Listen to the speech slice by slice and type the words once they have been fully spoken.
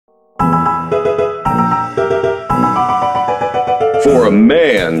For a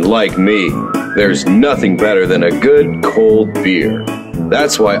man like me, there's nothing better than a good cold beer.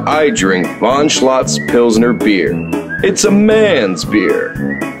 That's why I drink von Schlatz Pilsner Beer. It's a man's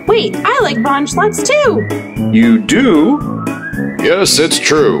beer. Wait, I like von Schlatz too. You do? Yes, it's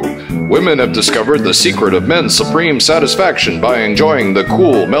true. Women have discovered the secret of men's supreme satisfaction by enjoying the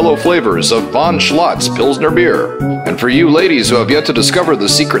cool, mellow flavors of von Schlatz Pilsner Beer. And for you ladies who have yet to discover the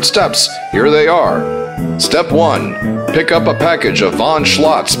secret steps, here they are. Step 1. Pick up a package of von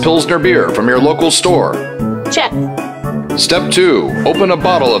Schlatz Pilsner Beer from your local store. Check. Step 2. Open a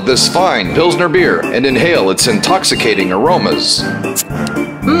bottle of this fine Pilsner Beer and inhale its intoxicating aromas.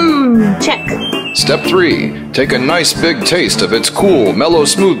 Check. Step 3. Take a nice big taste of its cool, mellow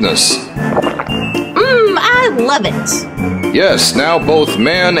smoothness. I love it. Yes, now both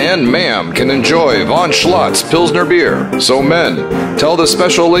man and ma'am can enjoy von Schlatz Pilsner Beer. So men, tell the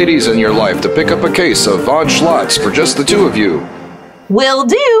special ladies in your life to pick up a case of von Schlatz for just the two of you. Will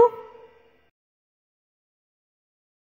do.